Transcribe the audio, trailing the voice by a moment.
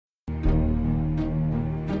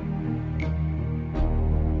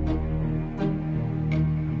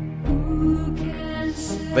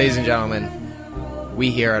Ladies and gentlemen, we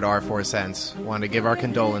here at R4 Cents want to give our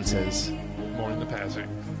condolences. Mourn the passing.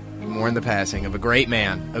 Mourn the passing of a great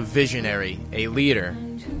man, a visionary, a leader,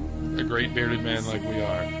 A great bearded man like we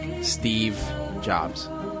are. Steve Jobs,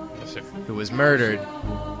 Yes, sir. who was murdered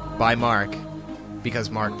by Mark because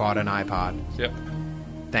Mark bought an iPod. Yep.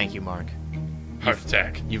 Thank you, Mark. Heart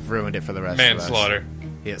attack. You've ruined it for the rest of us. Manslaughter.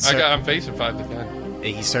 Yes, I'm facing 5 to 10.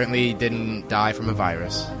 he certainly didn't die from a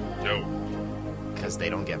virus, No. because they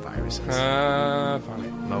don't get viruses. Funny.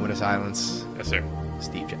 Moment of silence, Yes, sir.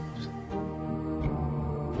 Steve Jobs.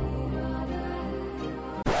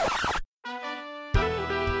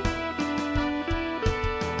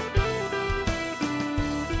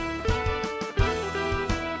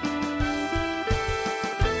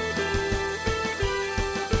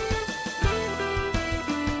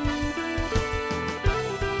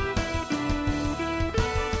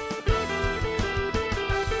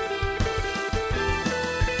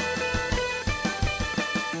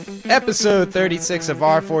 Episode 36 of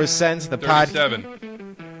R4 Cents, the podcast.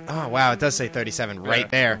 37. Oh, wow, it does say 37 right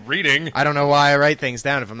there. Reading. I don't know why I write things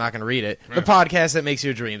down if I'm not going to read it. The podcast that makes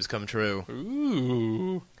your dreams come true.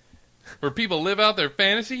 Ooh. Where people live out their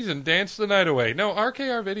fantasies and dance the night away. No,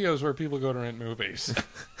 RKR videos where people go to rent movies.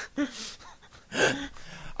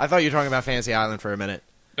 I thought you were talking about Fantasy Island for a minute.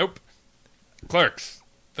 Nope. Clerks.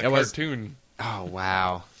 The It was- cartoon. Oh,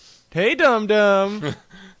 wow. Hey, dum-dum.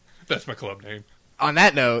 That's my club name. On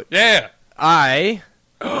that note, Yeah. I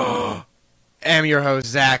am your host,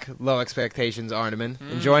 Zach, Low Expectations Arneman.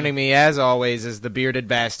 And joining me, as always, is the bearded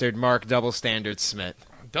bastard, Mark Double Standards Smith.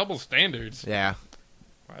 Double standards. Yeah.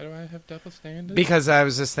 Why do I have double standards? Because I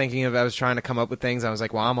was just thinking I was trying to come up with things. I was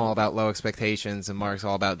like, well, I'm all about low expectations, and Mark's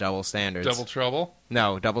all about double standards. Double trouble?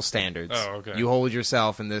 No, double standards. Oh, okay. You hold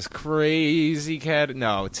yourself in this crazy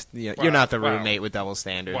No, you're Wow, not the wow. roommate with double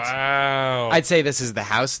standards. Wow. I'd say this is the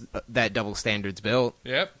house that double standards built,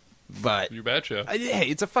 Yep. but You betcha. hey,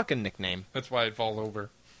 it's a fucking nickname. That's why it falls over.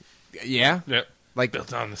 Yeah? Yep. Like,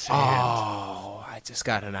 Built on the sand. oh, I just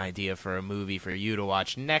got an idea for a movie for you to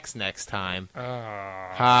watch next time. Ah.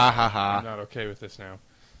 Ha ha I'm ha. not okay with this now.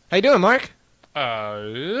 How you doing, Mark?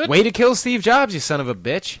 Way Way to kill Steve Jobs, you son of a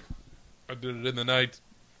bitch. I did it in the night.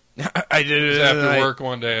 I did It was after work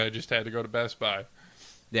one day. I just had to go to Best Buy.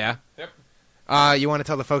 Yeah? Yep. You want to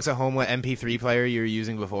tell the folks at home what MP3 player you were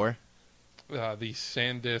using before? The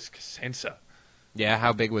SanDisk Sensa. Yeah,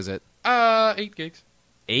 how big was it? 8 gigs.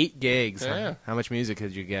 8 gigs. Yeah. How much music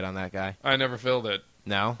could you get on that guy? I never filled it.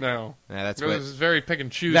 No? No. Yeah, that's It what was very pick and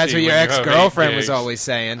choosy. that's what when your you have 8 ex-girlfriend was gigs. always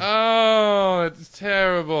saying. Oh, it's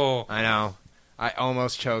terrible. I know. I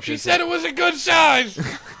almost choked. She said it was a good size.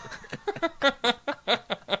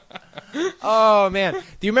 Oh, man.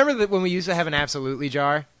 Do you remember that when we used to have an Absolutely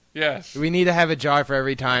jar? Yes. We need to have a jar for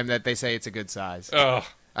every time that they say it's a good size. Oh,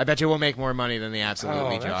 I bet you we'll make more money than the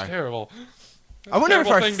Absolutely that's jar. terrible. I wonder if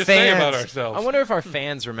our thing to say about fans. ourselves. I wonder if our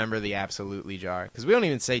fans remember the Absolutely jar, because we don't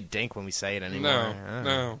even say dink when we say it anymore. I don't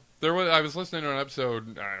know. No. I was listening to an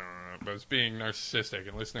episode. I don't know. I was being narcissistic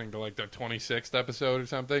and listening to like the 26th episode or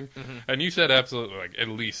something. Mm-hmm. And you said absolutely like at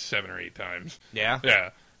least 7 or 8 times. Yeah, Yeah.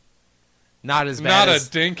 not as bad. Not as,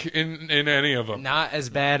 a dink in any of them. Not as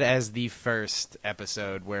bad as the first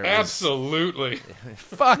episode where it was, Absolutely.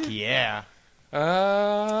 fuck yeah.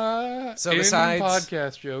 So in besides-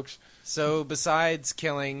 podcast jokes. So besides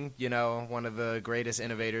killing, one of the greatest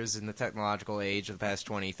innovators in the technological age of the past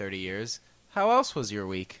 20, 30 years, how else was your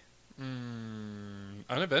week?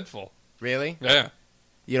 Uneventful. Really? Yeah.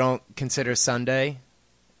 You don't consider Sunday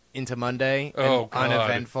into Monday Oh, God.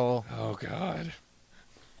 uneventful? Oh, God.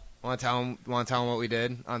 Want to tell them what we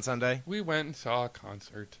did on Sunday? We went and saw a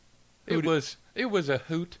concert. Who It was a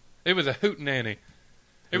hoot. It was a hoot nanny.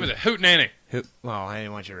 It was a hoot nanny. Well, I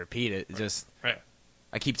didn't want you to repeat it. Just Right.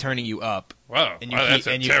 I keep turning you up, Wow. and you Wow, keep, that's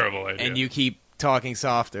a and you, terrible idea. and you keep talking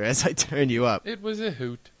softer as I turn you up. It was a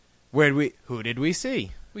hoot. Who did we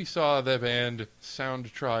see? We saw the band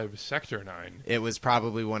Sound Tribe Sector 9. It was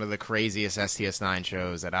probably one of the craziest STS9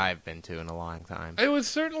 shows that I've been to in a long time. It was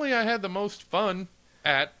certainly I had the most fun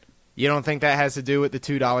at. You don't think that has to do with the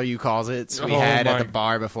 $2 you calls it we Oh had at my the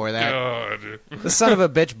bar before that? God. The son of a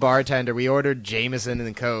bitch bartender, we ordered Jameson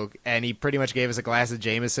and Coke, and he pretty much gave us a glass of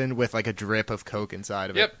Jameson with like a drip of Coke inside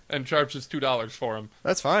of it. Yep, and charged us $2 for him.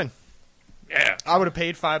 That's fine. Yeah. I would have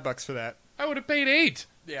paid $5 for that. I would have paid 8.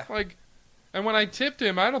 Yeah. Like, and when I tipped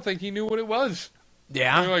him, I don't think he knew what it was.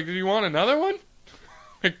 Yeah? You're like, do you want another one?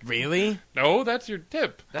 Really? No, that's your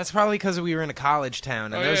tip. That's probably because we were in a college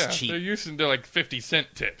town, and Oh, those yeah. cheap They're used to like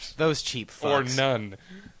 50-cent tips. Those cheap Or fucks. none.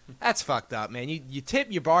 That's fucked up, man. You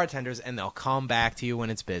tip your bartenders, and they'll come back to you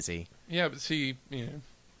when it's busy. Yeah, but see,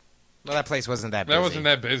 Well, that place wasn't that busy. That wasn't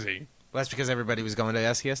that busy. Well, that's because everybody was going to the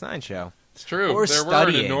SES9 show. It's true. Or there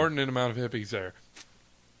studying. were an inordinate amount of hippies there.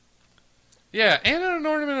 Yeah, and an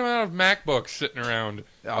inordinate amount of MacBooks sitting around.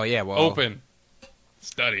 Oh, yeah, well. Open.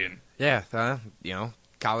 Studying. Yeah,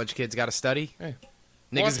 college kids got to study. Hey.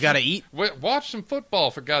 Niggas got to eat. Watch some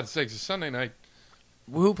football, for God's sakes. It's Sunday night.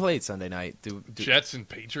 Who played Sunday night? Jets and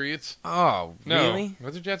Patriots. Oh, No. really?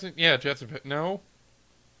 Was it Jets? Yeah, Jets and... No.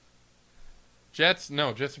 Jets and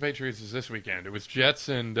Patriots is this weekend. It was Jets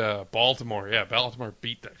and Baltimore. Yeah, Baltimore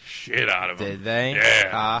beat the shit out of them. Did they? Yeah.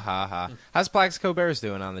 Ha, ha, ha. How's Plaxico Burress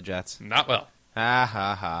doing on the Jets? Not well. Ha,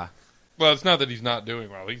 ha, ha. Well, it's not that he's not doing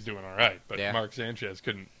well. He's doing all right. But Yeah. Mark Sanchez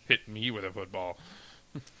couldn't hit me with a football.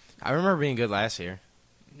 I remember being good last year.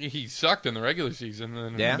 He sucked in the regular season,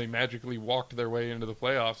 and Yeah? they magically walked their way into the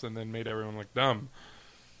playoffs and then made everyone look dumb.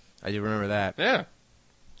 I do remember that. Yeah.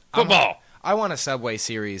 Football. I want a Subway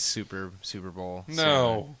Series Super Bowl.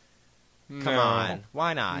 No. Come on.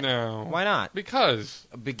 Why not? No. Why not? Because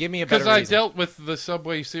But give me a better I reason. dealt with the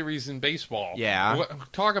Subway Series in baseball. Yeah.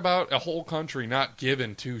 Talk about a whole country not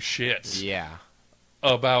giving two shits Yeah.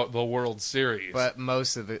 about the World Series. But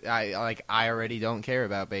most of the I already don't care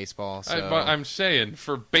about baseball. So But I'm saying,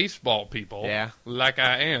 for baseball people, Yeah. like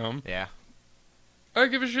I am, yeah. I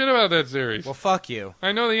give a shit about that series. Well, fuck you.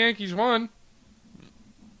 I know the Yankees won.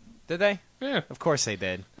 Did they? Yeah, Of course they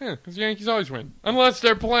did. because the Yankees always win. Unless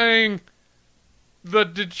they're playing the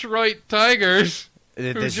Detroit Tigers,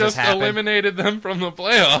 Did who this just happen? eliminated them from the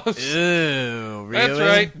playoffs. Ew, really? That's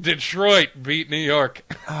right. Detroit beat New York.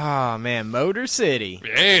 Oh man, Motor City.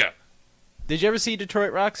 Yeah. Did you ever see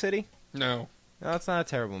Detroit Rock City? No. No, it's not a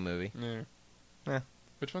terrible movie. No. Eh.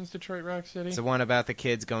 Which one's Detroit Rock City? It's the one about the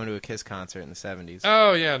kids going to a Kiss concert in the 70s.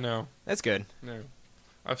 Oh, yeah, no. That's good. No.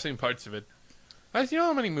 I've seen parts of it. You know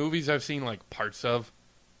how many movies I've seen, like, parts of?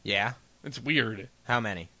 Yeah. It's weird. How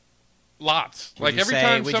many? Lots. Would Like, you every say-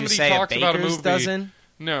 time would you somebody say talks about a Baker's movie... dozen?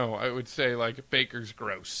 No, I would say, like, Baker's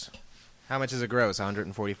Gross. How much is a gross?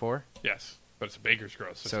 144? Yes. But it's a Baker's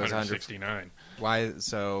Gross. So it's So it's 169.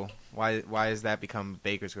 Why has that become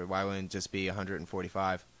Baker's gross? Why wouldn't it just be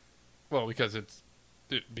 145? Well, because a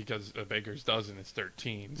Baker's dozen is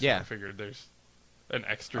 13. So Yeah. I figured there's an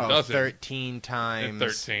extra Oh, dozen. 13 at times.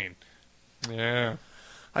 13. Yeah.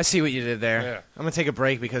 I see what you did there. Yeah. I'm gonna take a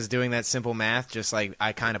break because doing that simple math, just like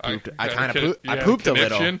I kind of pooped. I you had pooped a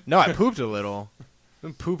little. connection? No, I pooped a little.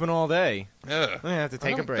 Been pooping all day. Ugh. I'm gonna have to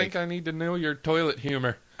take I a don't break. think I need to know your toilet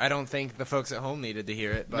humor. I don't think the folks at home needed to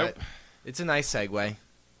hear it, but Nope. it's a nice segue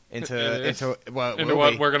It is. into what Into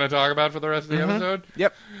what we're going to talk about for the rest of the Mhm. episode?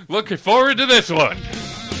 Yep. Looking forward to this one.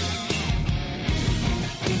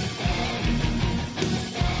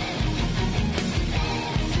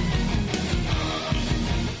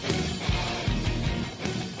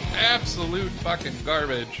 Absolute fucking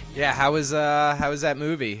garbage. Yeah, how was that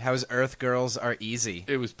movie? How was Earth Girls Are Easy?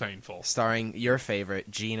 It was painful. Starring your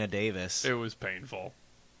favorite, Gina Davis. It was painful.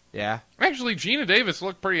 Yeah? Actually, Gina Davis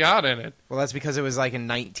looked pretty hot in it. Well, that's because it was like in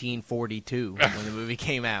 1942 when the movie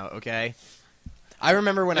came out, okay? I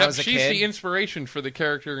remember when I was a she's kid. the inspiration for the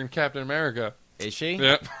character in Captain America. Is she?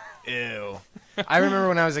 Yep. Ew. I remember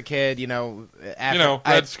when I was a kid, after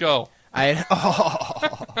Red Skull.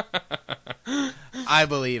 I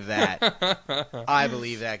believe that. I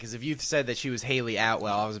believe that because if you said that she was Haley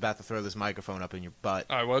Atwell, I was about to throw this microphone up in your butt.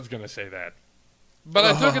 I was going to say that. But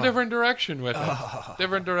I took a different direction with it.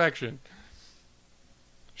 Different direction.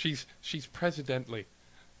 She's presidently.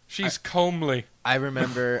 She's comely. I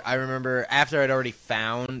remember after I'd already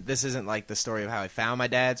found, this isn't like the story of how I found my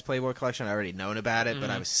dad's Playboy collection. I already known about it, but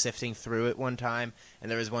I was sifting through it one time,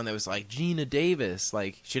 and there was one that was like Gina Davis.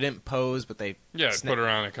 Like, she didn't pose, but they Put her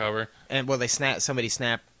on a cover. and well, somebody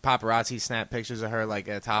snapped paparazzi snapped pictures of her like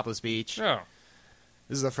at a topless beach. Oh,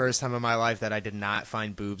 This is the first time in my life that I did not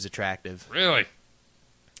find boobs attractive. really?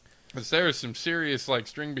 Because there was some serious, like,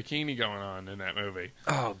 string bikini going on in that movie.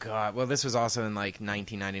 Oh god. Well, this was also in like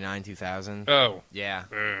 1999, 2000. Oh. Yeah.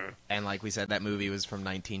 And like we said, that movie was from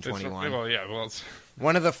 1921. Well, yeah, well, it's...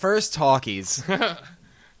 One of the first talkies.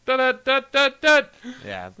 Da-da-da-da-da!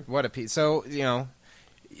 Yeah. What a piece. So,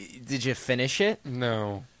 did you finish it?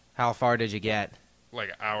 No. How far did you get?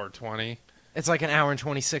 Like, hour 20? It's like an hour and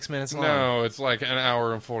 26 minutes long. No, it's like an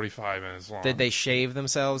hour and 45 minutes long. Did they shave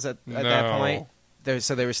themselves at that No. point?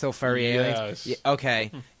 So they were still furry aliens? Yes. Yeah,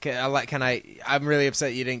 okay. I'm really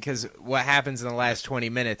upset you didn't, because what happens in the last 20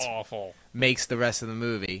 minutes Awful. makes the rest of the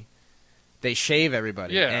movie. They shave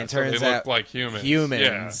everybody. Yeah, and it so turns they look out like humans.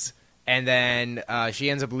 humans. And then she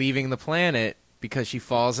ends up leaving the planet because she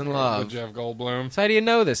falls in With love. Jeff Goldblum. So how do you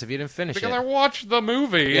know this if you didn't finish Because it? I watched the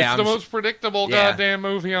movie. Yeah, it's the most predictable Yeah. goddamn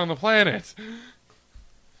movie on the planet.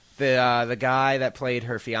 The guy that played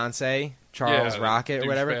her fiance, Charles Rocket or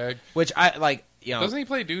whatever, douchebag. which I like. You know, Doesn't he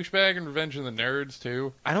play douchebag in Revenge of the Nerds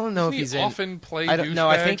too? I don't know Doesn't if he's he in. often play I don't know.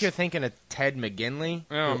 I douchebags? think you're thinking of Ted McGinley,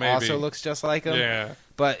 Oh, who maybe. also looks just like him. Yeah.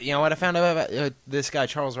 But you know what I found out about this guy,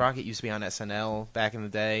 Charles Rocket, used to be on SNL back in the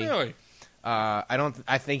day. Really?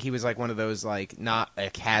 I think he was like one of those like not a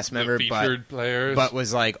cast member, The featured players. but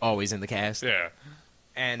was like always in the cast. Yeah.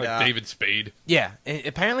 And Like David Spade. yeah, and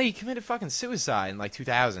apparently he committed fucking suicide in like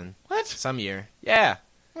 2000, What? some year. Yeah,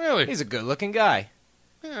 Really? he's a good-looking guy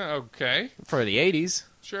Yeah, okay. for the 80s.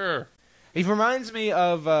 Sure. He reminds me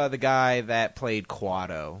of the guy that played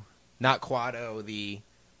Quado, not Quado the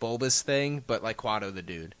bulbous thing, but like Quado the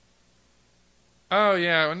dude. Oh,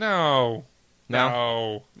 yeah. No.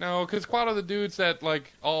 No? No, because Quado the dude's that,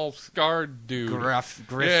 like, all scarred dude.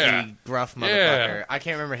 Grifty, gruff motherfucker. Yeah. I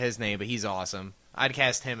can't remember his name, but he's awesome. I'd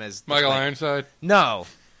cast him as Michael Ironside? No.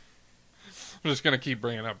 I'm just going to keep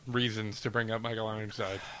bringing up reasons to bring up Michael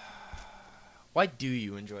Ironside. Why do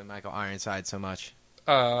you enjoy Michael Ironside so much?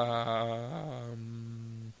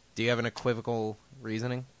 Do you have an equivocal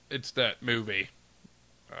reasoning? It's that movie.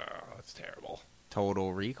 Oh, that's terrible.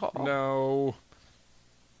 Total Recall? No.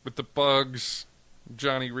 With the bugs.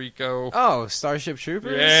 Johnny Rico. Oh, Starship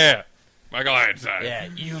Troopers? Yeah. Michael Ironside. Yeah,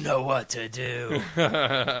 you know what to do.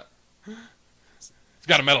 He's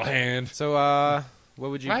got a metal hand. So, what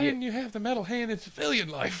would you Why get? didn't you have the metal hand in civilian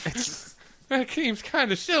life? That seems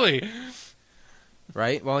kind of silly.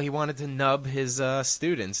 Right? Well, he wanted to nub his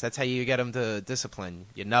students. That's how you get them to discipline.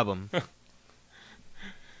 You nub them.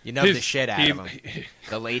 You nub the shit out of them.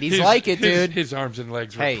 The ladies like it, dude. His arms and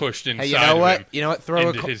legs were pushed inside you know what? of him. You know what?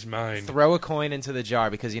 Into his mind. Throw a coin into the jar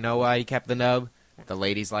because you know why he kept the nub? The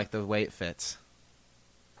ladies like the way it fits.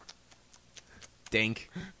 Dink.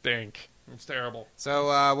 Dink. It's terrible. So,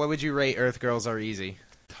 what would you rate Earth Girls Are Easy?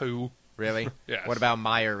 2. Really? Yes. What about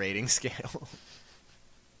Meyer rating scale?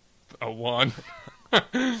 A 1.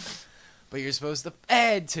 But you're supposed to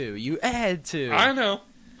add to. You add to. I know.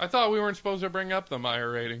 I thought we weren't supposed to bring up the Meyer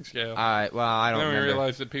rating scale. Well, I don't then we remember.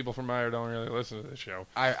 realized that people from Meyer don't really listen to this show.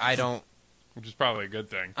 I don't. Which is probably a good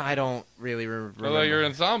thing. I don't really remember. Although your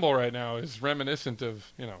ensemble right now is reminiscent of,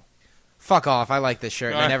 Fuck off. I like this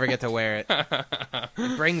shirt. And I never get to wear it.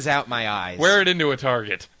 It brings out my eyes. Wear it into a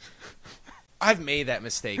Target. I've made that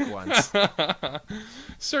mistake once.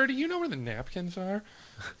 Sir, do you know where the napkins are?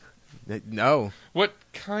 No. What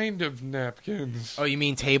kind of napkins? Oh, you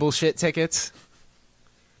mean table shit tickets?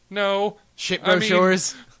 No. Shit I mean,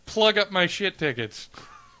 brochures? plug up my shit tickets.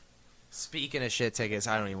 Speaking of shit tickets,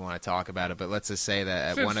 I don't even want to talk about it, but let's just say that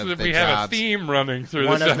at Since one of the we have a jobs, theme running through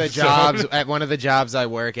one this of the episode. jobs at one of the jobs I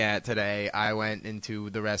work at today, I went into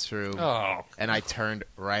the restroom Oh. and I turned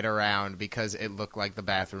right around because it looked like the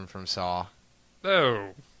bathroom from Saw. Oh.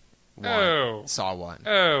 1. Oh. Saw 1.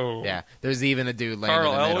 Oh. Yeah, there's even a dude laying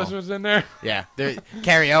Carl in the middle. Ellis was in there? Yeah,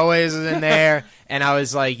 Carrie Elways was in there, and I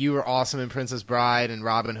was like, "You were awesome in Princess Bride and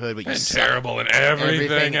Robin Hood, but you And suck terrible in at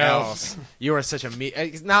everything else. You were such a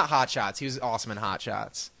He's not Hot Shots. He was awesome in Hot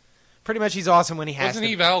Shots. Pretty much, he's awesome when he has Wasn't to.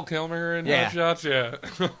 he Val Kilmer in Yeah. Hot Shots? Yeah.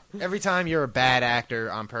 Every time you're a bad actor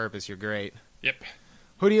on purpose, you're great. Yep.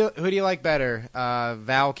 Who do you like better,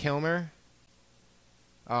 Val Kilmer?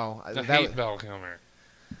 Oh, I hate Val Kilmer.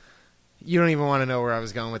 You don't even want to know where I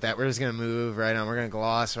was going with that. We're just going to move right on. We're going to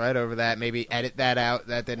gloss right over that. Maybe edit that out.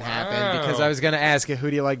 That didn't happen because I was going to ask you,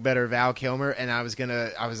 who do you like better, Val Kilmer? And I was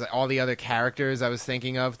like, all the other characters I was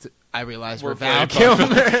thinking of, I realized were Val played by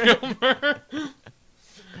Kilmer. Kilmer.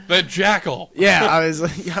 The Jackal. Yeah, I was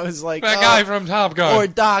like, That guy from Top Gun. or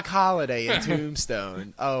Doc Holliday in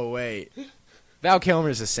Tombstone. Oh, wait. Val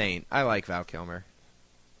Kilmer's a saint. I like Val Kilmer.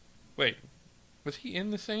 Wait, was he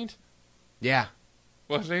in The Saint? Yeah.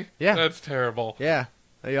 Was he? Yeah. That's terrible. Yeah.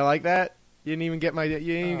 You like that? You didn't even get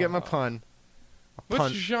my pun.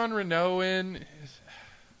 What's Jean Reno in?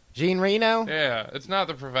 Jean Reno? Yeah, it's not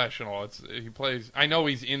The Professional. He plays. I know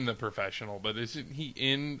he's in The Professional, but isn't he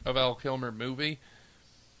in a Val Kilmer movie?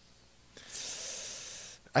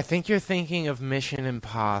 I think you're thinking of Mission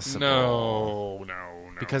Impossible. No.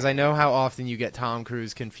 Because I know how often you get Tom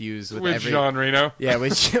Cruise confused with every... Jean Reno. Yeah,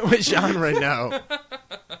 with Jean Reno.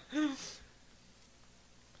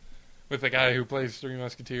 With the guy who plays Three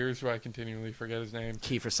Musketeers, who I continually forget his name.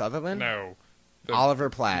 Kiefer Sutherland? No. Oliver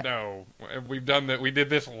Platt. No. We've done that. We did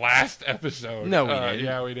this last episode. No, we didn't.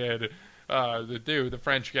 Yeah, we did. The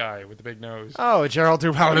French guy with the big nose. Oh, Gerald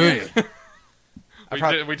Depardieu. We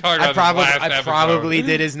talked about this last episode. I probably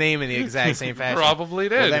did his name in the exact same fashion. Probably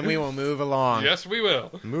did. Well, then we will move along. Yes, we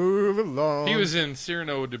will. Move along. He was in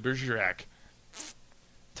Cyrano de Bergerac.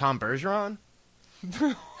 Tom Bergeron?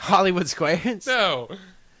 Hollywood Squares? No.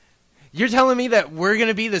 You're telling me that we're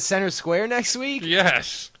gonna be the center square next week?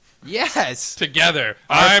 Yes. Yes. Together.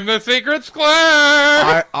 I'm the secret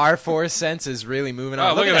square! Our four senses really moving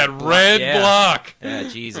on. Oh, look at that red block. Yeah,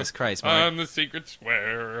 Jesus Christ, Mike. I'm the secret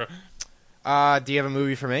square. Do you have a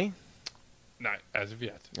movie for me? Not as of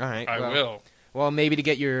yet. All right. I will. Well, maybe to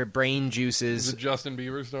get your brain juices. Is it Justin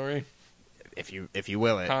Bieber story? If you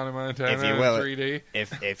will it. Hannah Montana If you will it.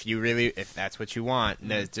 3D? If that's what you want,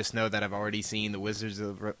 just know that I've already seen the Wizards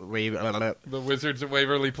of The Wizards of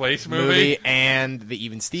Waverly Place movie? and the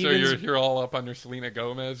Even Stevens. So you're all up on your Selena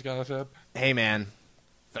Gomez gossip? Hey, man.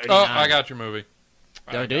 39. Oh, I got your movie.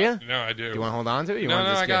 Do you? No, I do. Do you want to hold on to it? No,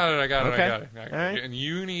 I got it. Okay. All right. And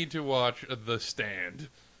you need to watch The Stand.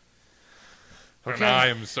 Okay. And I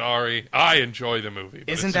am sorry. I enjoy the movie, but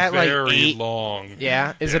Isn't it's that like very 8? long.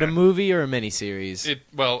 Yeah. Is it a movie or a miniseries? It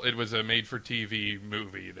was a made-for-TV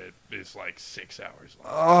movie that is like 6 hours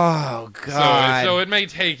long. Oh God! So it may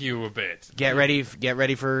take you a bit. Get ready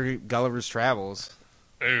for Gulliver's Travels.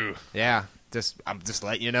 Ooh. Yeah. I'm just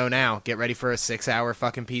letting you know now. Get ready for a 6-hour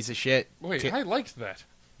fucking piece of shit. Wait, I liked that.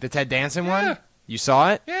 The Ted Danson Yeah. one? You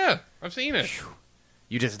saw it? Yeah, I've seen it.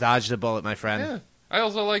 You just dodged a bullet, my friend. Yeah. I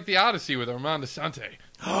also like The Odyssey with Armand Assante.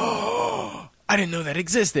 I didn't know that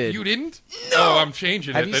existed. You didn't? No. Oh, I'm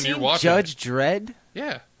changing Have it. you Then seen you're watching Judge it. Dredd?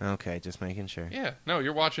 Yeah. Okay, just making sure. Yeah. No,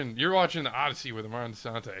 you're watching The Odyssey with Armand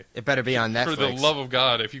Assante. It better be on Netflix. For the love of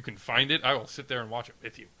God, if you can find it, I will sit there and watch it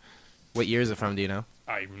with you. What year is it from, do you know?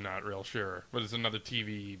 I'm not real sure, but it's another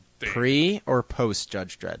TV thing. Pre or post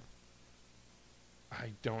Judge Dredd?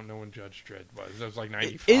 I don't know when Judge Dredd was. That was like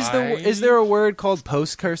 95. Is there a word called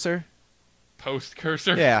post cursor? Post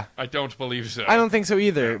cursor? Yeah. I don't believe so. I don't think so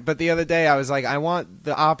either. But the other day I was like, I want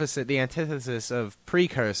the opposite, the antithesis of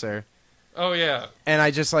precursor. Oh, yeah. And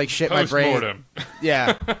I just like shit my brain. Post-mortem.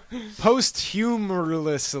 Yeah.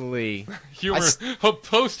 Post-humorously.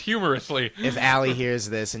 Post-humorously. If Allie hears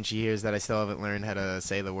this and she hears that I still haven't learned how to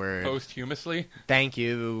say the word. Posthumously? Thank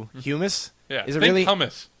you. Humus? Yeah. Is it Think really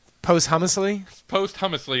hummus. Post-humously?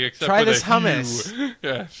 Post-hummously, except Try with this a hummus. hue.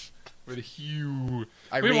 Yes. With a hue.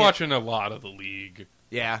 I've been watching a lot of The League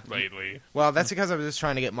Yeah. lately. Well, that's because I was just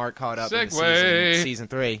trying to get Mark caught up in Segue. season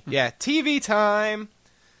 3. Yeah, TV time.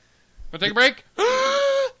 Want to take a break?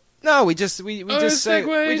 No, we just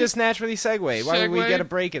segue. we just naturally segue. Why would we Segue? get a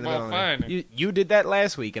break in the Well, middle? of it? fine. You did that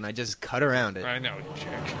last week, and I just cut around it. I know, you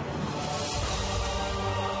jerk.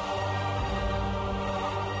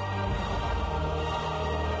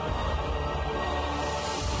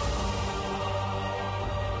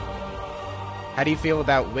 How do you feel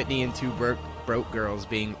about Whitney and Two Broke Girls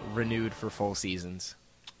being renewed for full seasons?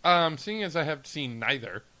 Seeing as I have seen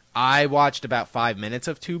neither. I watched about 5 minutes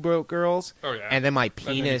of Two Broke Girls. Oh, yeah. And then my And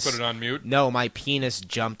then you penis. put it on mute? No, my penis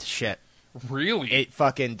jumped shit. Really? It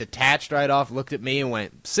fucking detached right off, looked at me, and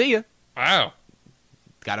went, "See ya." Wow.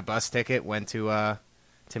 Got a bus ticket, went to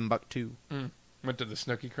Timbuktu. Went to the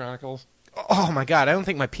Snooki Chronicles. Oh my god, I don't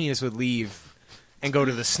think my penis would leave and go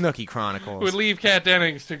to the Snooki Chronicles. Would leave Kat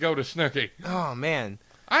Dennings to go to Snooki. Oh man,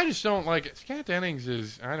 I just don't like it. Kat Dennings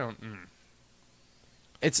is, I don't,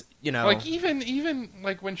 it's Like, even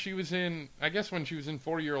like when she was in, I guess when she was in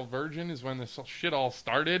 40-Year-Old Virgin is when this shit all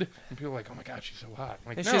started. And people were like, oh my god, she's so hot. I'm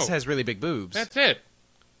like, it no, just has really big boobs. that's it.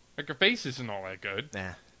 Like, her face isn't all that good.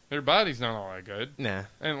 Nah, Her body's not all that good. nah,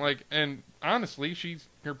 And honestly,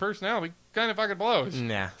 her personality kind of fucking blows.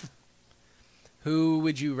 nah. Who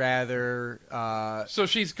would you rather? So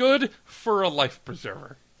she's good for a life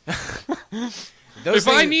preserver. Those If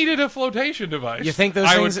I things- needed a flotation device, you think those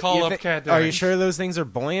I things? would call up Kat Are you Dennings. sure those things are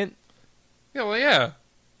buoyant? Yeah, well, yeah.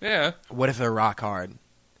 Yeah. What if they're rock hard?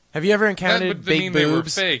 Have you ever That encountered would big mean they were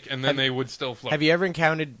boobs? fake, and then Have- they would still float. Have you ever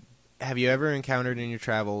encountered in your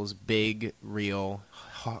travels big, real,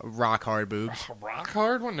 rock hard boobs? Rock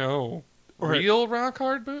hard one? No. Or- Real rock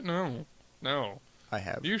hard boot? No. No. I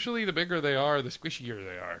have. Usually the bigger they are, the squishier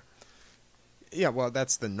they are. Yeah, well,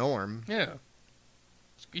 that's the norm. Yeah.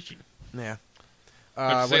 Squishy. Yeah.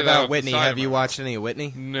 I'd say What that about with Whitney? the side Have of you my watched any of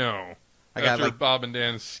Whitney? No. I got After like Bob and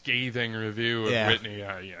Dan's scathing review of Yeah. Whitney,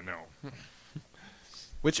 yeah, no.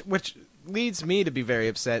 which leads me to be very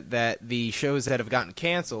upset that the shows that have gotten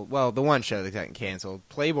canceled. Well, the one show that gotten canceled,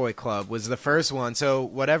 Playboy Club, was the first one. So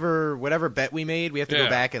whatever bet we made, we have to Yeah. go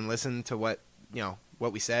back and listen to what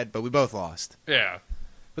we said, but we both lost. Yeah.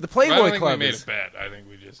 But the I don't Playboy think Club we made is. a bet. I think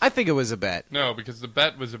we just... I think it was a bet. No, because the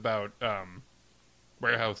bet was about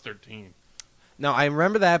Warehouse 13. No, I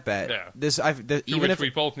remember that bet. Yeah. Even Which if we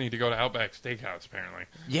both need to go to Outback Steakhouse, apparently.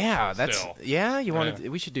 yeah, that's Still. yeah. You wanted Yeah.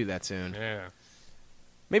 we should do that soon. Yeah.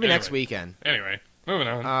 Maybe Anyway. next weekend. Anyway, moving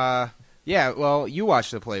on. Yeah. Well, you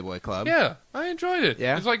watched the Playboy Club. Yeah, I enjoyed it.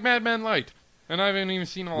 Yeah? It's like Mad Men Light. And I haven't even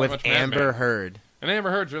seen all that with much Mad Amber Men. Heard. And Amber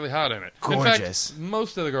Heard's really hot in it. Gorgeous. In fact,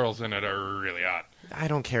 most of the girls in it are really hot. I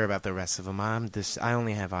don't care about the rest of them. I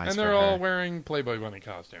only have eyes And for they're her. all wearing Playboy Bunny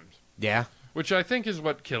costumes. Yeah. Which I think is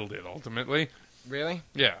what killed it, ultimately. Really?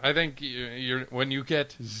 Yeah, I think you're when you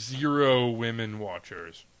get 0 women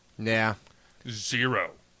watchers. Yeah.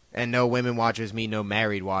 0. And no women watchers mean no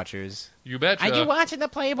married watchers. You betcha. Are you watching the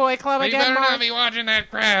Playboy Club You again, better Mark? not be watching that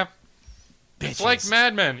crap. Bitches. It's like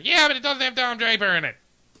Mad Men. Yeah, but it doesn't have Don Draper in it.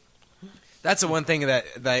 That's the one thing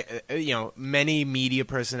that many media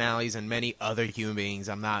personalities and many other human beings.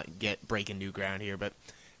 I'm not breaking new ground here, but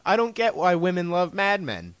I don't get why women love Mad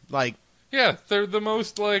Men. Like Yeah, they're the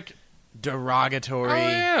most, like... derogatory. Oh,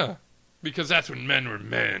 yeah. Because that's when men were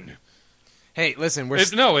men. Hey, listen,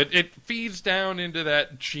 It feeds down into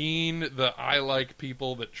that gene, the I like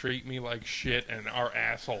people that treat me like shit and are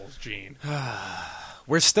assholes gene.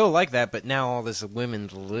 we're still like that, but now all this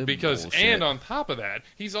women's lib bullshit. And on top of that,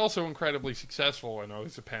 he's also incredibly successful and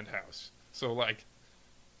owns a penthouse. So, like,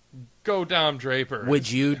 go Dom Draper.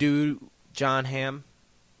 Would you do John Hamm?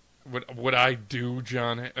 Would I do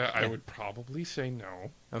John? I would probably say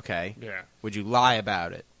no. Okay. Yeah. Would you lie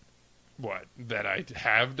about it? What? That I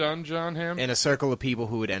have done John Hamm? In a circle of people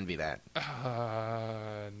who would envy that.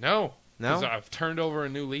 No. No? 'Cause I've turned over a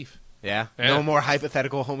new leaf. Yeah? Yeah. No more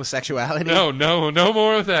hypothetical homosexuality? No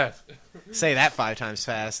more of that. Say that 5 times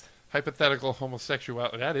fast. Hypothetical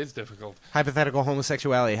homosexuality. That is difficult. Hypothetical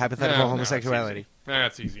homosexuality. Hypothetical homosexuality.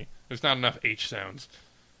 That's easy. There's not enough H sounds.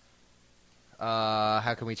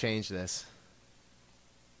 How can we change this?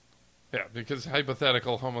 Yeah, because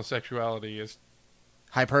hypothetical homosexuality is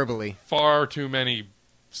Hyperbole. far too many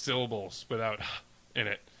syllables without in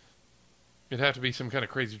it. It'd have to be some kind of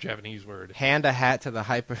crazy Japanese word. Hand a hat to the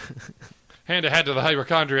hyper... Hand a hat to the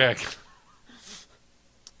hypochondriac.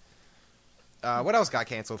 what else got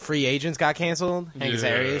canceled? Free Agents got canceled? Hank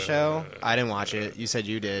Azaria show? I didn't watch it. You said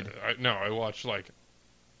you did. I watched like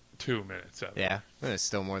 2 minutes of it. Yeah. It's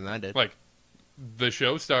still more than I did. Like, the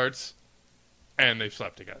show starts, and they've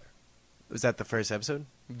slept together. Was that the first episode?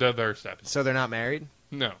 The first episode. So they're not married?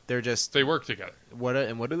 No. They're just... They work together. What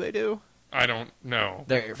do they do? I don't know.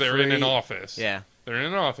 They're in an free- office. Yeah. They're in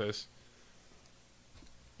an office,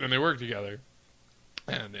 and they work together.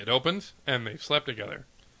 And it opens, and they've slept together.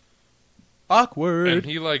 Awkward. And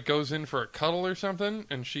he, like, goes in for a cuddle or something,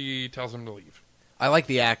 and she tells him to leave. I like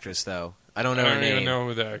the actress, though. I don't know her name. Even know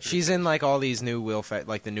who the actress She's is. in, like, all these new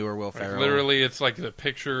like, the newer Will Like, Ferrell. literally, it's like the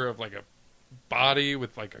picture of, like, a body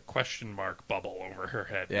with, like, a question mark bubble over her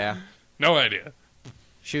head. Yeah. No idea.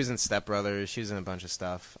 She was in Step Brothers. She was in a bunch of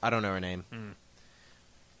stuff. I don't know her name. Mm.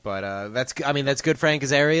 But that's good for Hank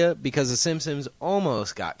Azaria because The Simpsons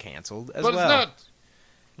almost got canceled as But well. it's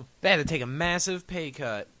not... They had to take a massive pay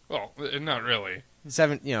cut. Well, not really.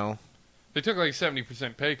 They took like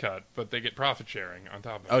 70% pay cut, but they get profit sharing on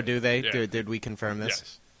top of it. Oh, do they? Yeah. Did we confirm this?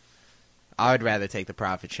 Yes. I would rather take the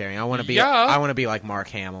profit sharing. I want to be. Yeah. I want to be like Mark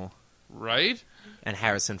Hamill Right? and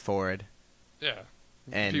Harrison Ford. Yeah.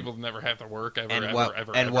 And people never have to work ever and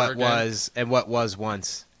again. what was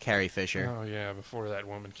once Carrie Fisher. Oh yeah, before that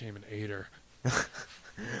woman came and ate her.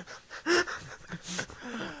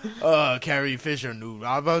 Carrie Fisher knew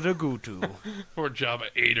about the Gutu. Poor Jabba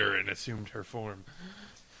ate her and assumed her form.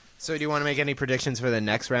 So, do you want to make any predictions for the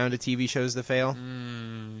next round of TV shows to fail?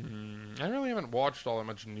 I really haven't watched all that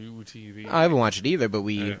much new TV. I haven't watched it either, but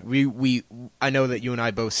Yeah. I know that you and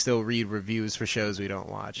I both still read reviews for shows we don't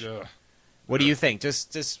watch. Ugh. What do you think?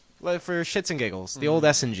 Just like, for shits and giggles, the old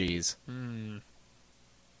S&Gs.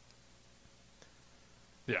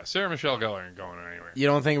 Yeah, Sarah Michelle Gellar ain't going anywhere. You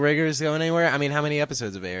don't think Rigger's going anywhere? I mean, how many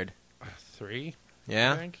episodes have aired? 3, I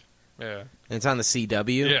Yeah? think. Yeah. And it's on the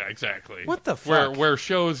CW? Yeah, exactly. What the fuck? Where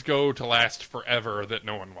shows go to last forever that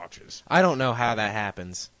no one watches. I don't know how that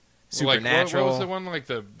happens. Supernatural. Like, what was the one, like,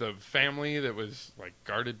 the family that was, like,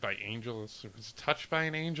 guarded by angels? It was Touched by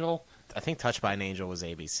an Angel? I think Touched by an Angel was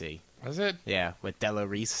ABC. Was it? Yeah, with Della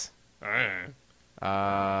Reese. It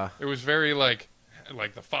was very, like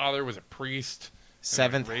the father was a priest.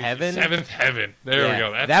 Seventh Like, Heaven? Seventh Heaven. There Yeah. we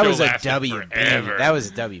go. That show was a lasted WB. forever. That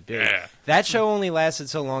was a WB. Yeah. That show only lasted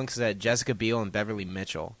so long because it had Jessica Biel and Beverly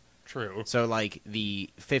Mitchell. True. So, like,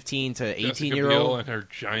 the 15 to Jessica 18-year-old... Biel and her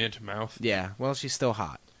giant mouth. Yeah, well, she's still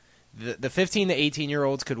hot. The 15 to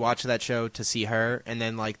 18-year-olds could watch that show to see her, and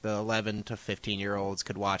then, like, the 11 to 15-year-olds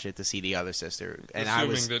could watch it to see the other sister. And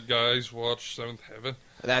Assuming that guys watch Seventh Heaven.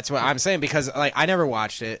 That's what I'm saying, because, like, I never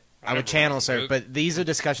watched it. I would never channel watched surf, it. but these are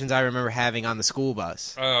discussions I remember having on the school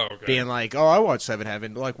bus. Oh, okay. Being like, oh, I watched Seven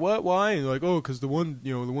Heaven. Like, what? Why? And like, oh, because the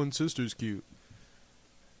one sister's cute.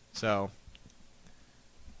 So,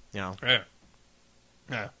 Yeah.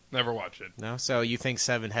 Yeah, never watched it. No? So you think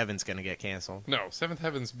Seventh Heaven's going to get canceled? No, Seventh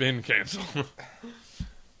Heaven's been canceled.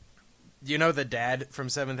 You know the dad from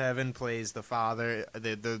Seventh Heaven plays the father,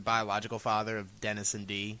 the biological father of Dennis and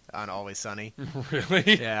Dee on Always Sunny?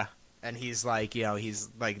 Really? Yeah. And he's like, he's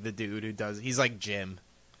like the dude who does, he's like Jim.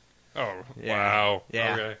 Oh, Yeah. wow.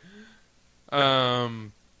 Yeah. Okay.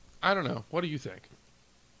 I don't know. What do you think?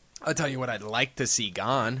 I'll tell you what I'd like to see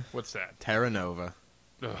gone. What's that? Terra Nova.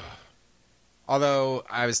 Ugh. Although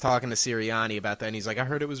I was talking to Sirianni about that, and he's like, "I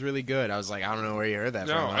heard it was really good." I was like, "I don't know where you heard that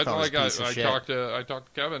No, from." I thought it was a piece of shit. talked to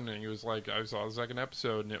Kevin, and he was like, I saw the second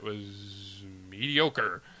episode, and it was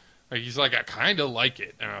mediocre. Like, he's like, I kind of like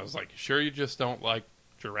it, and I was like, sure, you just don't like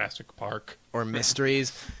Jurassic Park Or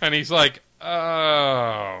Mysteries. And he's like,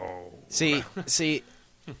 oh, See,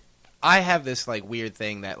 I have this like weird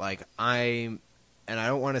thing that like and I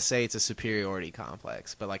don't want to say it's a superiority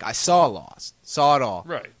complex, but like I saw Lost, saw it all,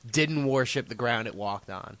 right, didn't worship the ground it walked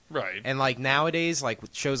on, right, and like nowadays, like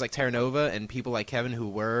with shows like Terra Nova and people like Kevin who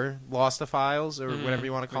were Lostophiles or whatever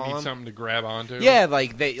you want to They call need them, something to grab onto. yeah,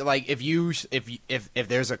 like they like if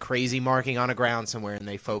there's a crazy marking on a ground somewhere and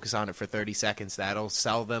they focus on it for 30 seconds, that'll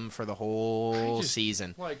sell them for the whole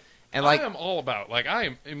season. Like, and like I am all about, like, I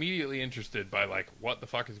am immediately interested by, like, what the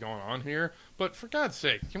fuck is going on here. But for God's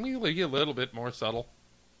sake, can we be a little bit more subtle?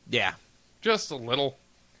 yeah. Just a little.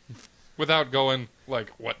 Without going,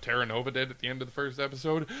 like, what Terra Nova did at the end of the first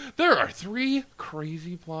episode. There are 3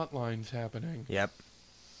 crazy plot lines happening. Yep.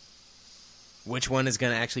 Which one is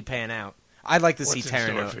going to actually pan out? I'd like to see What's in Terra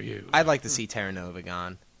store Nova. for you? I'd like to see Terra Nova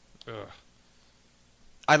gone. Ugh.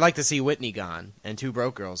 I'd like to see Whitney gone and Two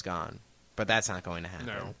Broke Girls gone, but that's not going to happen.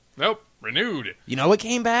 No. Nope. Renewed. You know what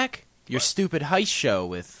came back? Your What? stupid heist show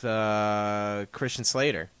with Christian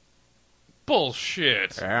Slater.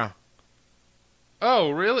 Bullshit. Yeah.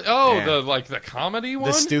 Oh, really? Oh, Yeah. the comedy one?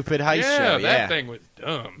 The stupid heist yeah, show. Yeah. that thing was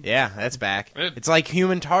dumb. Yeah, that's back. It- It's like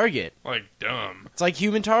Human Target. Like, dumb. It's like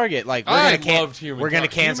Human Target. Like I loved Human we're gonna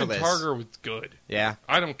Target. cancel Human this. Target was good. Yeah.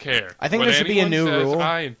 I don't care. I think what there should be a anyone new says, rule.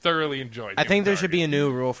 I thoroughly enjoyed I think Human there should be a Target.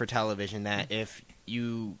 new rule for television that if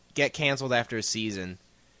you get canceled after a season,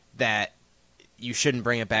 that you shouldn't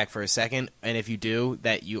bring it back for a second, and if you do,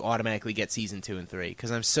 that you automatically get season 2 and 3. Because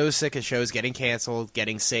I'm so sick of shows getting canceled,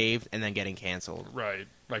 getting saved, and then getting canceled Right.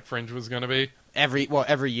 Like Fringe was going to be. every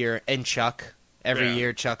year. And Chuck, every Yeah.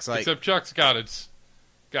 year, Chuck's like, Except Chuck's got it.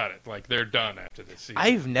 Like, they're done after this season.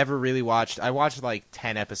 I've never really watched. I watched like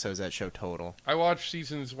 10 episodes of that show total. I watched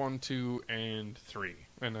seasons 1, 2, and 3.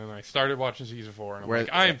 And then I started watching season 4, and I'm Where like,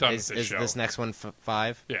 I am done is, with this is show. this next one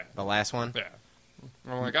 5? Yeah. The last one? Yeah.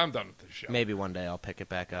 I'm like, I'm done with this show. Maybe one day I'll pick it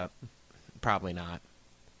back up. Probably not.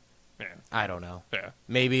 Yeah. I don't know. Yeah.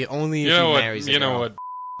 Maybe only if You know he what? marries a You know girl. what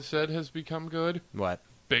said has become good? What?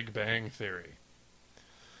 Big Bang Theory.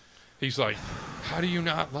 He's like, how do you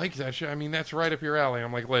not like that shit? I mean, that's right up your alley.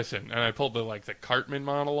 I'm like, listen, and I pulled the Cartman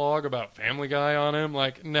monologue about Family Guy on him.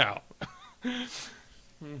 Like, no.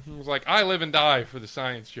 He was like, I live and die for the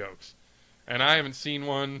science jokes, and I haven't seen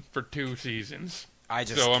one for 2 seasons.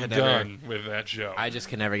 So I'm done with that show. I just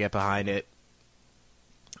can never get behind it.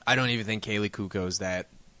 I don't even think Kaylee Kuko's that.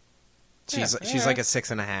 She's Yeah. like a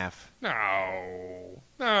 6.5. No.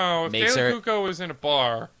 If Makes Kaylee her- Kuko was in a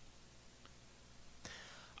bar,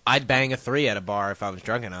 I'd bang a 3 at a bar if I was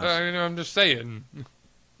drunk enough. I'm just saying.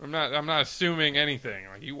 I'm not assuming anything.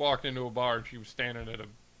 Like, you walked into a bar and she was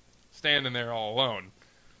standing there all alone.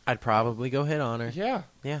 I'd probably go hit on her. Yeah.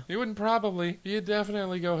 Yeah. You wouldn't probably. You'd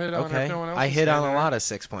definitely go hit on her Okay. if no one else I was hit on standing a there. lot of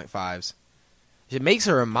 6.5s. It makes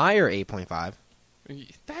her a Meyer 8.5.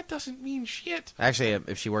 That doesn't mean shit. Actually,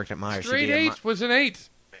 if she worked at Meyer, Straight she'd be 8 was an 8.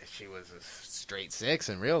 She was a straight 6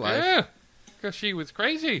 in real life. Yeah. Because she was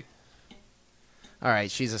crazy. All right,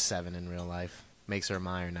 she's a 7 in real life. Makes her a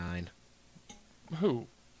Meyer 9. Who?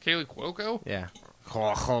 Kaylee Cuoco? Yeah.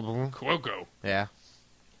 Cuoco. Yeah.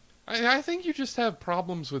 I think you just have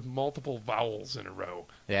problems with multiple vowels in a row.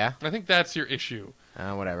 Yeah? I think that's your issue.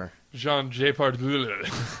 Whatever. Jean Jeopardule.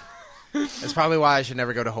 That's probably why I should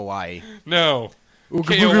never go to Hawaii. No.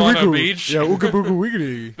 Keowana Beach. Yeah, ooga booga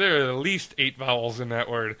wiggity. There are at least 8 vowels in that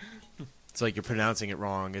word. It's like you're pronouncing it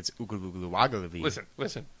wrong. It's oogaloo wagalavi.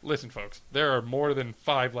 Listen, folks. There are more than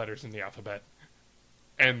 5 letters in the alphabet.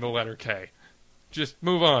 And the letter K. Just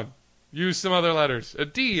move on. Use some other letters. A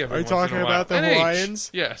D every Are you once in a talking while. about the An H. Hawaiians?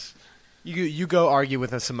 Yes. You go argue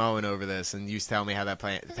with a Samoan over this, and you tell me how that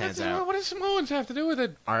pans out. What does Samoans have to do with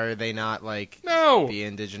it? Are they not like No. the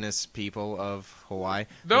indigenous people of Hawaii?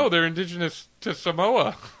 No, they're indigenous to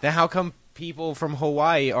Samoa. Then how come people from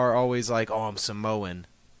Hawaii are always like, "Oh, I'm Samoan"?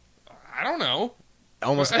 I don't know.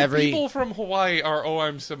 almost And every people from Hawaii are, oh,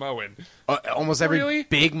 I'm Samoan. almost every Really?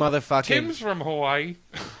 big motherfucking Tim's from Hawaii.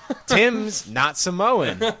 Tim's not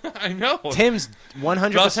Samoan. I know. Tim's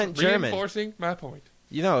 100% Thus German. reinforcing my point.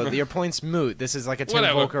 You know, your point's moot. This is like a Tim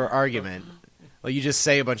Whatever. Volker argument. Like, you just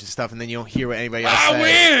say a bunch of stuff and then you don't hear what anybody else I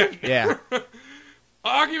says. win! Yeah.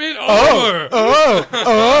 Argument Oh, over!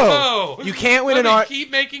 oh. You can't win Let an me argument.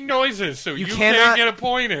 keep making noises so you cannot- can't get a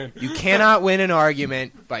point in. You cannot win an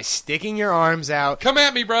argument by sticking your arms out. Come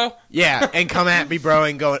at me, bro. Yeah, and come at me, bro,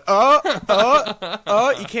 and going,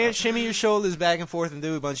 You can't shimmy your shoulders back and forth and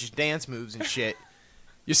do a bunch of dance moves and shit.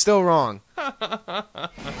 You're still wrong.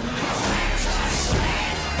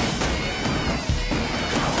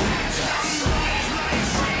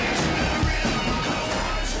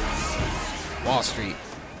 Wall Street,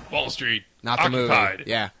 Wall Street. not the Occupied. movie.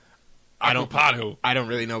 Yeah, I don't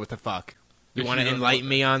really know what the fuck. You If want to you don't enlighten know-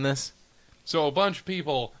 me on this? So a bunch of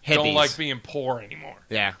people Hippies. don't like being poor anymore.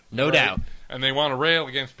 Yeah, no right? doubt. And they want to rail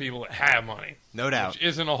against people that have money. No doubt. Which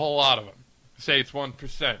isn't a whole lot of them. Say it's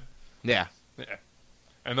 1%. Yeah. Yeah.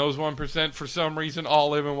 And those 1%, for some reason, all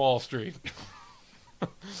live in Wall Street.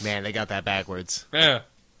 Man, they got that backwards. Yeah.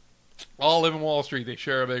 All live in Wall Street. They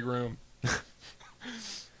share a big room.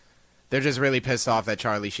 They're just really pissed off that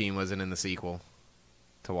Charlie Sheen wasn't in the sequel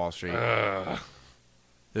to Wall Street. It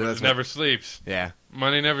That's what- never sleeps. Yeah.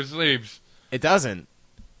 Money never sleeps. It doesn't.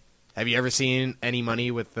 Have you ever seen any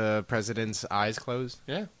money with the president's eyes closed?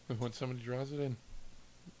 Yeah. When somebody draws it in.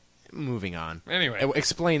 Moving on. Anyway.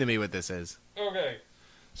 Explain to me what this is. Okay.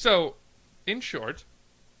 So, in short,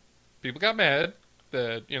 people got mad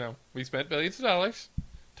that, we spent billions of dollars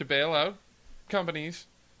to bail out companies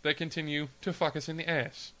that continue to fuck us in the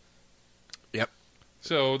ass. Yep.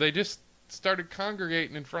 So they just started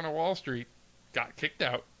congregating in front of Wall Street, got kicked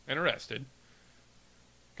out and arrested,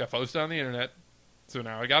 got posted on the internet, so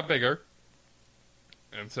now it got bigger.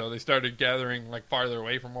 And so they started gathering farther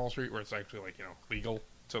away from Wall Street where it's actually legal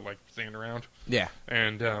to stand around Yeah.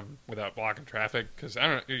 and without blocking traffic. Because I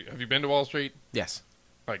don't know, have you been to Wall Street? Yes.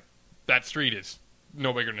 That street is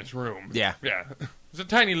no bigger than this room. Yeah. Yeah. It's a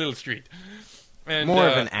tiny little street. And, More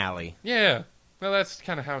of an alley. Yeah. Well, that's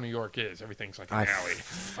kind of how New York is. Everything's like an I alley.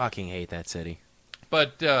 fucking hate that city.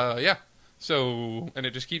 But, yeah. So, and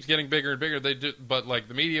it just keeps getting bigger and bigger. But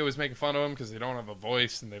the media was making fun of them because they don't have a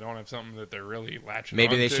voice and they don't have something that they're really latching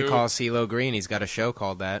Maybe they onto. should call CeeLo Green. He's got a show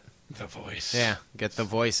called that. The Voice. Yeah. Get the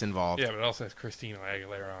voice involved. Yeah, but it also has Christina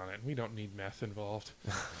Aguilera on it. We don't need meth involved.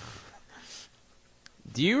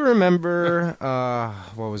 Do you remember,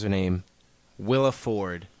 what was her name? Willa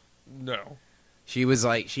Ford. No. She was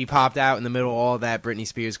she popped out in the middle of all that Britney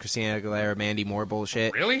Spears, Christina Aguilera, Mandy Moore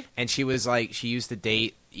bullshit. Really? And she was she used to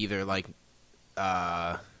date either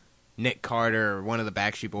Nick Carter or one of the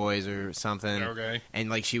Backstreet Boys or something. Okay.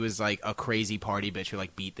 And she was a crazy party bitch who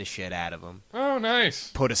beat the shit out of him. Oh,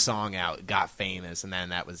 nice. Put a song out, got famous, and then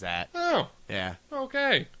that was that. Oh, Yeah.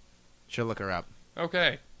 okay. Should look her up.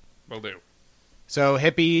 Okay. Will do. So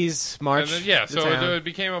hippies march. And then, to so town. it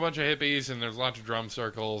became a bunch of hippies, and there's lots of drum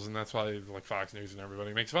circles, and that's why Fox News and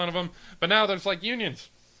everybody makes fun of them. But now there's unions,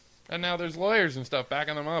 and now there's lawyers and stuff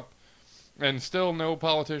backing them up, and still no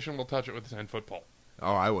politician will touch it with a 10-foot pole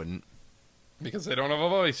Oh, I wouldn't. because they don't have a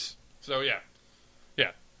voice. So yeah,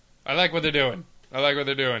 I like what they're doing.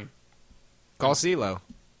 Call CeeLo.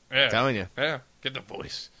 Yeah, Telling you. yeah, get the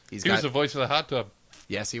voice. He was got. the voice of the hot tub.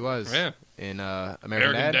 Yes, he was. Yeah, In American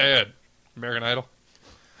American Dad. American Idol.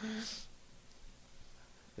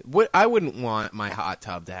 I wouldn't want my hot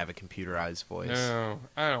tub to have a computerized voice. No,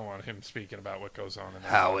 I don't want him speaking about what goes on in the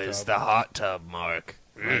How hot is tub. the hot tub, Mark?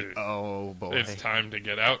 Ugh. Oh boy. It's time to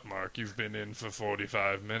get out, Mark. You've been in for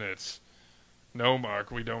 45 minutes. No, Mark,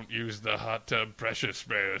 we don't use the hot tub pressure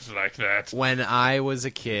sprayers like that. When I was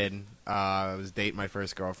a kid, I was dating my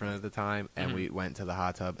first girlfriend at the time, and Mm-hmm. we went to the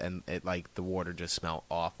hot tub, and it the water just smelled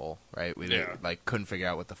awful. Right? We Yeah. couldn't figure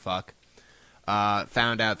out what the fuck.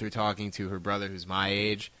 Found out through talking to her brother, who's my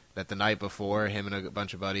age, that the night before, him and a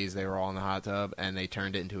bunch of buddies, they were all in the hot tub, and they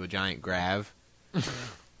turned it into a giant grav.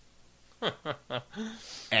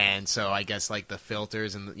 And so I guess the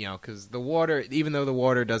filters and because the water, even though the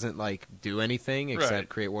water doesn't do anything except Right.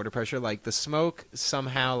 create water pressure, the smoke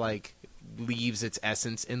somehow leaves its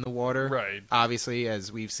essence in the water. Right. Obviously,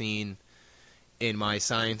 as we've seen in my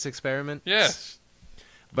science experiment. Yes.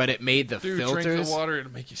 But it made the Dude, filters. drink the water,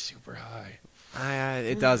 it'll make you super high.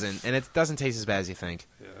 It doesn't, and it doesn't taste as bad as you think.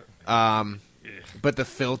 Yeah. But the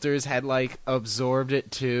filters had absorbed it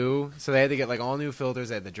too, so they had to get all new filters.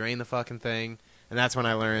 They had to drain the fucking thing, and that's when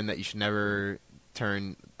I learned that you should never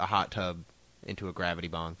turn a hot tub into a gravity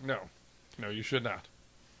bong. No. No, you should not.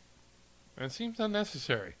 It seems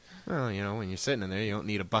unnecessary. Well, when you're sitting in there, you don't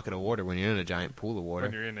need a bucket of water when you're in a giant pool of water.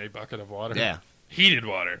 When you're in a bucket of water. Yeah. Heated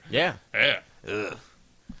water. Yeah. Yeah. Ugh.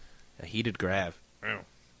 A heated grab. Oh.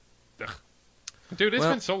 Ugh. Dude, it's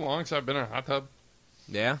been so long since I've been in a hot tub.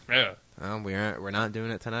 Yeah? Yeah. Well, we're not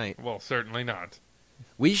doing it tonight. Well, certainly not.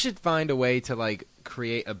 We should find a way to,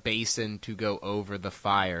 create a basin to go over the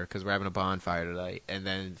fire, because we're having a bonfire tonight, and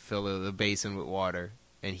then fill the basin with water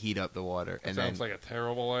and heat up the water. And Sounds like a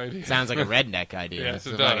terrible idea. Sounds like a redneck idea. Yes, it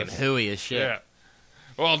It's does. fucking hooey as shit. Yeah.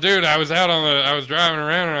 Well, dude, I was driving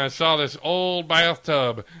around and I saw this old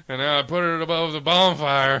bathtub, and I put it above the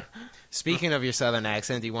bonfire. Speaking of your southern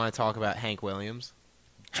accent, do you want to talk about Hank Williams?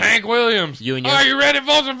 Hank Williams. Jr.? Are you ready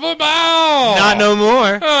for some football? Not no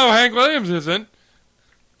more. Oh, Hank Williams isn't.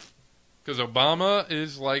 Because Obama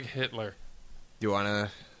is like Hitler. Do you want to...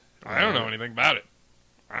 I don't know anything about it.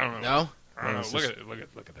 I don't know. No? I don't know. It's Look just- at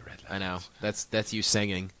the red lights. I know. That's you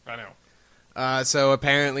singing. I know. So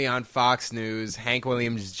apparently on Fox News, Hank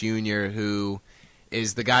Williams Jr., who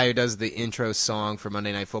is the guy who does the intro song for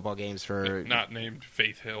Monday Night Football games for... Not named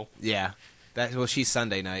Faith Hill. Yeah. She's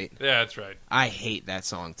Sunday night. Yeah, that's right. I hate that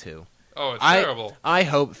song, too. Oh, it's terrible. I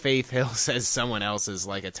hope Faith Hill says someone else is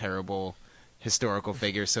like a terrible historical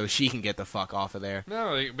figure so she can get the fuck off of there.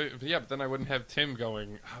 No, but then I wouldn't have Tim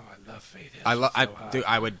going, oh, I love Faith Hill.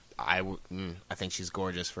 I think she's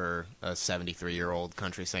gorgeous for a 73-year-old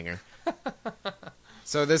country singer.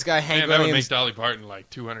 So this guy, Hank Man, that would make Williams... Dolly Parton like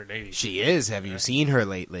 280. She is. Have you seen her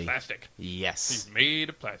lately? Plastic. Yes. She's made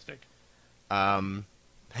of plastic.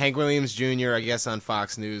 Hank Williams Jr., I guess on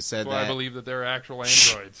Fox News, said Well, that... I believe that there are actual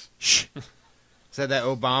androids. said that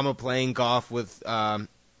Obama playing golf with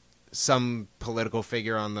some political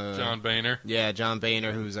figure on the... John Boehner. Yeah, John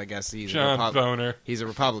Boehner, who's, I guess, he's Boehner. He's a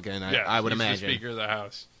Republican, Yeah, I would he's imagine. the Speaker of the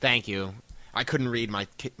House. Thank you. I couldn't read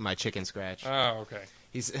my chicken scratch. Oh, okay.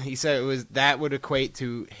 He said that would equate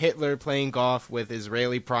to Hitler playing golf with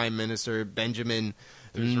Israeli Prime Minister Benjamin...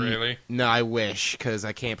 Disraeli? No, I wish, because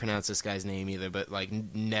I can't pronounce this guy's name either, but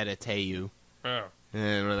Netanyahu. Oh.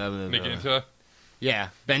 Naginta? Naginta? Yeah,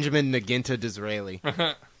 Benjamin Naginta Disraeli.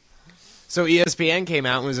 So ESPN came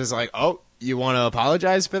out and was just like, oh, you want to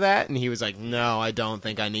apologize for that? And he was like, no, I don't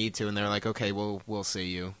think I need to. And they're like, okay, we'll see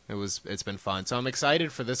you. It's been fun. So I'm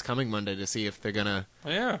excited for this coming Monday to see if they're gonna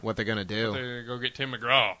what they're gonna do. They go get Tim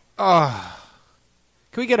McGraw. Oh,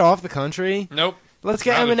 can we get off the country? Nope. Let's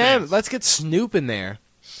get Not a Eminem. chance. Let's get Snoop in there.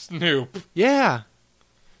 Snoop. Yeah.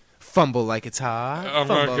 Fumble like it's hot. Oh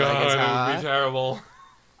Fumble my like god, it's it would hot. be terrible.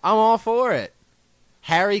 I'm all for it.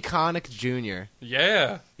 Harry Connick Jr.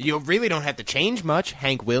 Yeah. You really don't have to change much.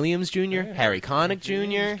 Hank Williams Jr., Yeah. Harry Connick You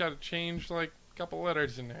Jr., just gotta change like a couple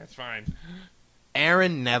letters in there. It's fine.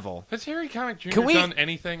 Aaron Neville. Has Harry Connick Jr. Can we- done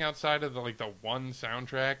anything outside of the one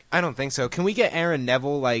soundtrack? I don't think so. Can we get Aaron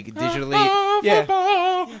Neville digitally? Oh, Yeah.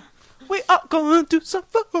 football. We are going to some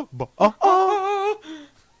football.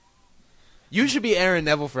 You should be Aaron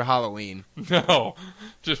Neville for Halloween. No,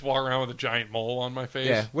 just walk around with a giant mole on my face.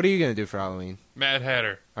 Yeah. What are you gonna do for Halloween? Mad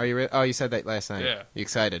Hatter. Are you? Oh, you said that last night. Yeah. You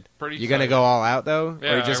excited? Pretty You gonna excited. go all out though?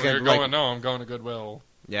 Yeah, or you just we're gonna going. No, I'm going to Goodwill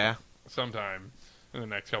Yeah. sometime in the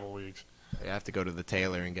next couple weeks. I have to go to the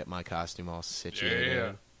tailor and get my costume all situated.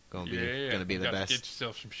 Yeah. Gonna be Yeah, the you gotta best. Get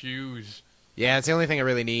yourself some shoes. Yeah, it's the only thing I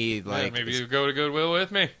really need. Yeah, Like maybe you go to Goodwill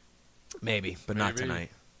with me. maybe, but not Maybe.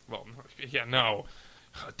 tonight. Well, yeah, no.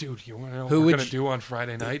 Dude, you want to know Who what we're would going to do on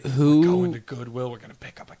Friday night? who- We're going to Goodwill. We're going to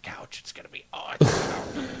pick up a couch. It's going to be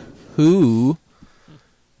awesome. Who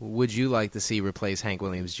would you like to see replace Hank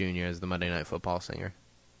Williams Jr. as the Monday Night Football singer?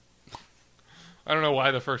 I don't know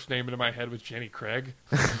why the first name into my head was Jenny Craig.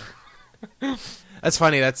 That's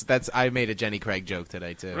funny. That's I made a Jenny Craig joke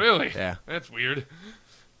today too. Really? Yeah. That's weird.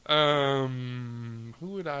 Who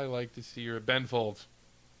would I like to see? Or Ben Folds.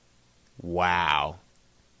 Wow.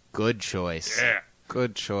 Good choice. Yeah.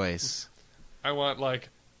 Good choice. I want, like,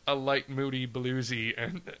 a light, moody, bluesy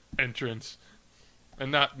entrance.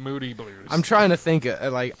 And not moody blues. I'm trying to think.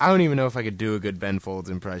 I don't even know if I could do a good Ben Folds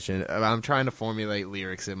impression. I'm trying to formulate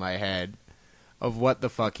lyrics in my head of what the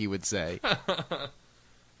fuck he would say.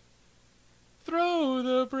 Throw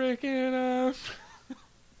the brick in a...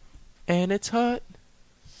 And it's hut,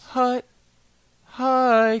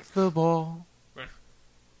 hike the ball.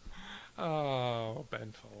 Oh,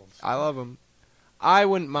 Ben Folds. I love him. I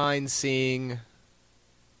wouldn't mind seeing...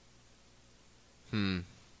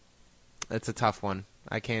 That's a tough one.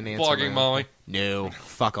 I can't answer. Flogging Molly. No.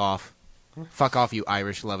 Fuck off. Fuck off, you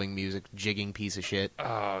Irish-loving music jigging piece of shit.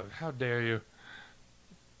 Oh, how dare you.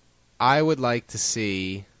 I would like to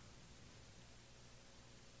see...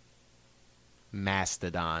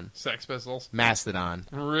 Mastodon. Sex Pistols. Mastodon.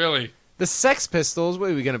 Really? The Sex Pistols,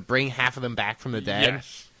 what, are we going to bring half of them back from the dead?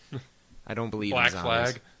 Yes. I don't believe Black in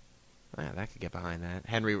zombies. Flag. Yeah, that could get behind that.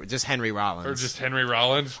 Henry Rollins. Or just Henry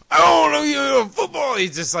Rollins. I don't know you football.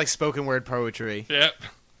 He's just like spoken word poetry. Yep.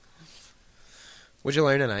 What'd you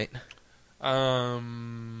learn tonight?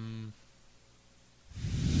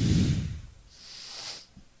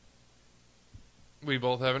 We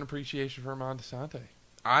both have an appreciation for Armand DeSante.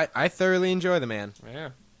 I thoroughly enjoy the man. Yeah.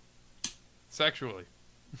 Sexually.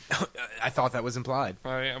 I thought that was implied.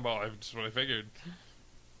 That's what I figured.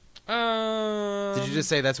 Did you just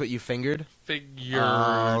say that's what you fingered? Figured.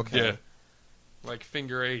 Oh, okay. Like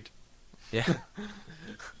figure 8. Yeah.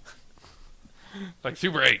 Like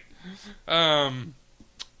Super 8.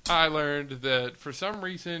 I learned that for some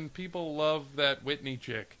reason people love that Whitney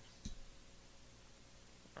chick.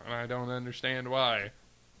 And I don't understand why.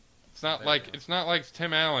 It's not like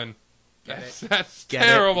Tim Allen. That's Get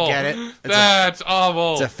terrible. Get it? That's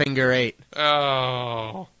awful. It's a figure 8.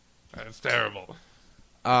 Oh, that's terrible.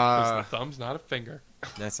 'Cause the thumb's not a finger.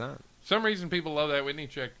 That's not. For some reason people love that Whitney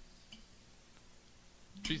chick.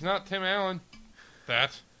 She's not Tim Allen.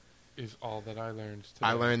 That is all that I learned today.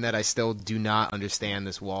 I learned that I still do not understand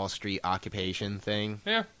this Wall Street occupation thing.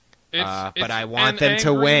 Yeah. But I want them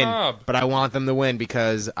to win. Mob. But I want them to win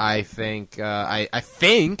because I think I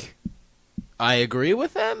think I agree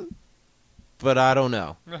with them, but I don't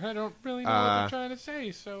know. I don't really know what they're trying to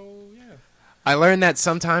say, so yeah. I learned that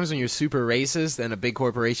sometimes when you're super racist and a big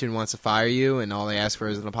corporation wants to fire you and all they ask for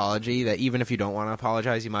is an apology, that even if you don't want to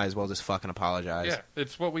apologize, you might as well just fucking apologize. Yeah,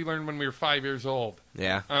 it's what we learned when we were 5 years old.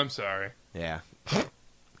 Yeah. I'm sorry. Yeah.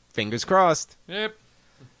 Fingers crossed. Yep.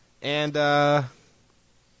 And I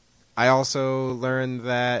also learned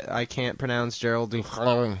that I can't pronounce Gerald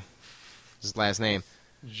his last name.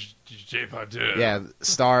 J. Pardieu. Yeah,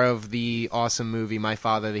 star of the awesome movie My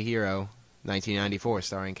Father the Hero, 1994,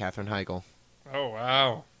 starring Katherine Heigl. Oh,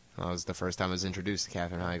 wow. That was the first time I was introduced to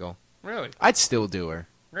Katherine Heigl. Really? I'd still do her.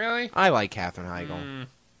 Really? I like Katherine Heigl.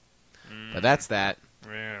 But that's that.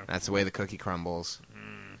 Yeah. That's the way the cookie crumbles.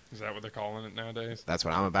 Is that what they're calling it nowadays? That's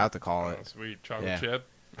what I'm about to call Oh, it. sweet. Chocolate Yeah. chip?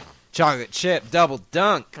 Chocolate chip double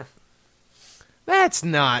dunk. That's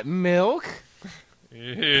not milk. Ew.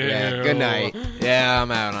 Yeah, good night. Yeah, I'm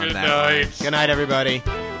out on Good that one. night. Good night, everybody.